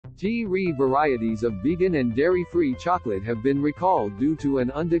Three varieties of vegan and dairy-free chocolate have been recalled due to an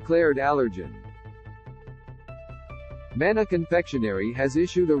undeclared allergen. Manna Confectionary has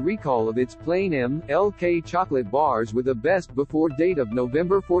issued a recall of its plain MLK chocolate bars with a best before date of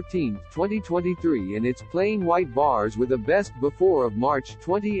November 14, 2023 and its plain white bars with a best before of March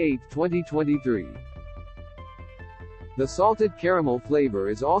 28, 2023. The salted caramel flavor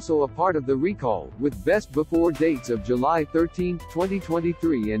is also a part of the recall, with best before dates of July 13,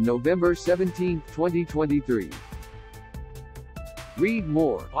 2023 and November 17, 2023. Read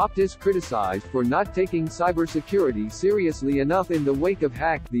more. Optus criticized for not taking cybersecurity seriously enough in the wake of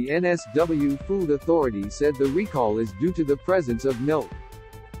hack. The NSW Food Authority said the recall is due to the presence of milk.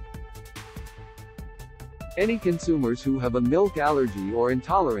 Any consumers who have a milk allergy or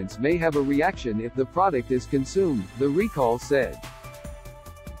intolerance may have a reaction if the product is consumed, the recall said.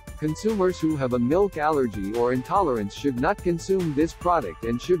 Consumers who have a milk allergy or intolerance should not consume this product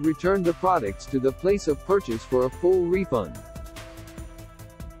and should return the products to the place of purchase for a full refund.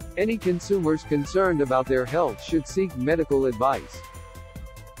 Any consumers concerned about their health should seek medical advice.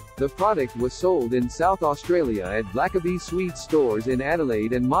 The product was sold in South Australia at Blackaby Sweet stores in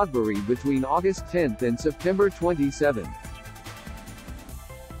Adelaide and Modbury between August 10 and September 27.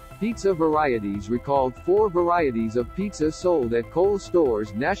 Pizza Varieties recalled. 4 varieties of pizza sold at Coles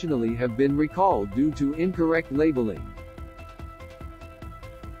stores nationally have been recalled due to incorrect labeling.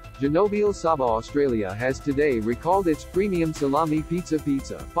 Genobile Saba Australia has today recalled its Premium Salami Pizza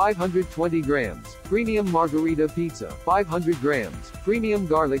 520 grams, Premium Margarita Pizza 500 grams, Premium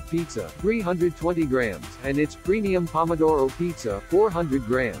Garlic Pizza 320 grams, and its Premium Pomodoro Pizza 400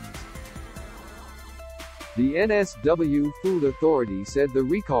 grams. The NSW Food Authority said the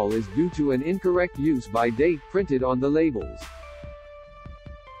recall is due to an incorrect use by date printed on the labels.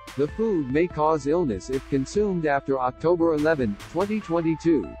 The food may cause illness if consumed after October 11,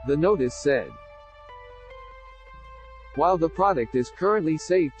 2022, the notice said. While the product is currently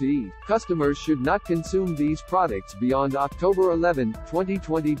safe to eat, customers should not consume these products beyond October 11,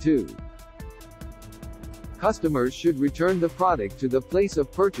 2022. Customers should return the product to the place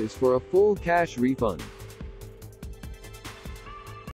of purchase for a full cash refund.